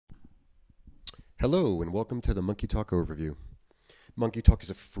Hello and welcome to the MonkeyTalk Overview. MonkeyTalk is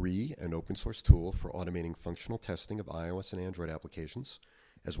a free and open source tool for automating functional testing of iOS and Android applications,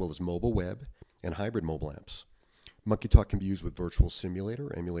 as well as mobile web and hybrid mobile apps. MonkeyTalk can be used with virtual simulator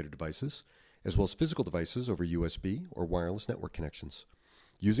or emulator devices, as well as physical devices over USB or wireless network connections.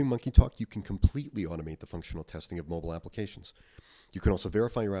 Using MonkeyTalk, you can completely automate the functional testing of mobile applications. You can also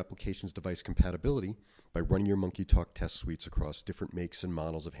verify your application's device compatibility by running your MonkeyTalk test suites across different makes and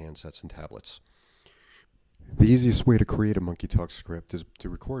models of handsets and tablets. The easiest way to create a MonkeyTalk script is to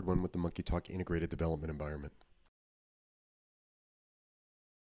record one with the MonkeyTalk integrated development environment.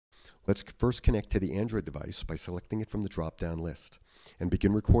 Let's first connect to the Android device by selecting it from the drop-down list and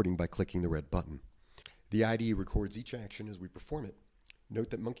begin recording by clicking the red button. The IDE records each action as we perform it.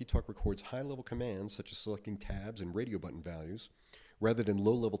 Note that MonkeyTalk records high-level commands such as selecting tabs and radio button values rather than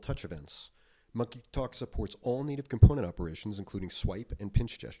low-level touch events. MonkeyTalk supports all native component operations including swipe and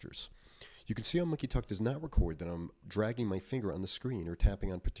pinch gestures. You can see how MonkeyTalk does not record that I'm dragging my finger on the screen or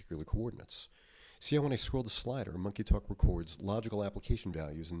tapping on particular coordinates. See how when I scroll the slider, MonkeyTalk records logical application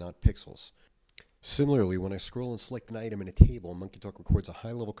values and not pixels. Similarly, when I scroll and select an item in a table, MonkeyTalk records a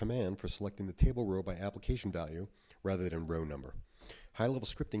high-level command for selecting the table row by application value rather than row number. High-level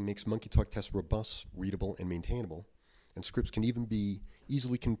scripting makes MonkeyTalk tests robust, readable, and maintainable, and scripts can even be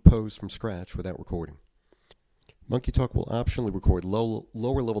easily composed from scratch without recording. MonkeyTalk will optionally record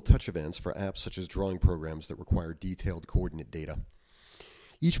lower-level touch events for apps such as drawing programs that require detailed coordinate data.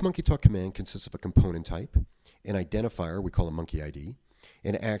 Each MonkeyTalk command consists of a component type, an identifier we call a monkey ID,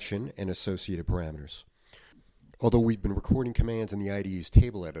 an action, and associated parameters. Although we've been recording commands in the IDE's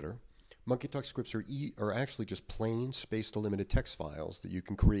table editor, MonkeyTalk scripts are actually just plain space-delimited text files that you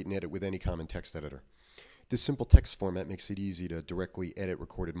can create and edit with any common text editor. This simple text format makes it easy to directly edit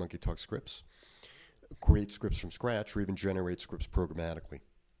recorded MonkeyTalk scripts, create scripts from scratch, or even generate scripts programmatically.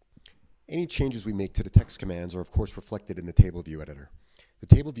 Any changes we make to the text commands are of course reflected in the Table View Editor. The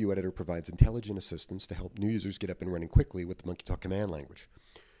Table View Editor provides intelligent assistance to help new users get up and running quickly with the MonkeyTalk command language.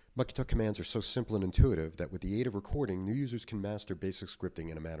 MonkeyTalk commands are so simple and intuitive that with the aid of recording, new users can master basic scripting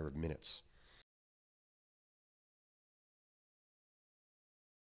in a matter of minutes.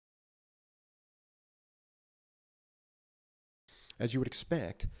 As you would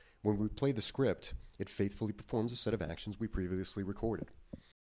expect, when we play the script, it faithfully performs a set of actions we previously recorded.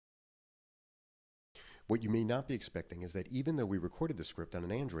 What you may not be expecting is that even though we recorded the script on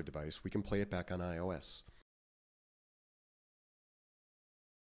an Android device, we can play it back on iOS.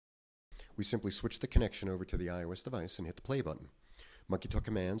 We simply switch the connection over to the iOS device and hit the play button. MonkeyTalk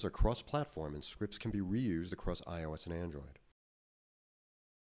commands are cross-platform and scripts can be reused across iOS and Android.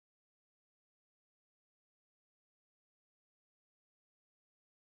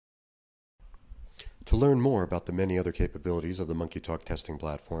 To learn more about the many other capabilities of the MonkeyTalk testing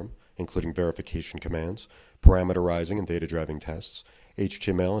platform, including verification commands, parameterizing and data-driving tests,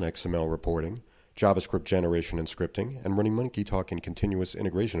 HTML and XML reporting, JavaScript generation and scripting, and running MonkeyTalk in continuous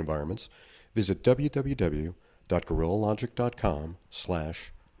integration environments, visit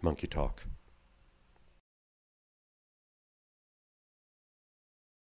www.gorillalogic.com/monkeytalk.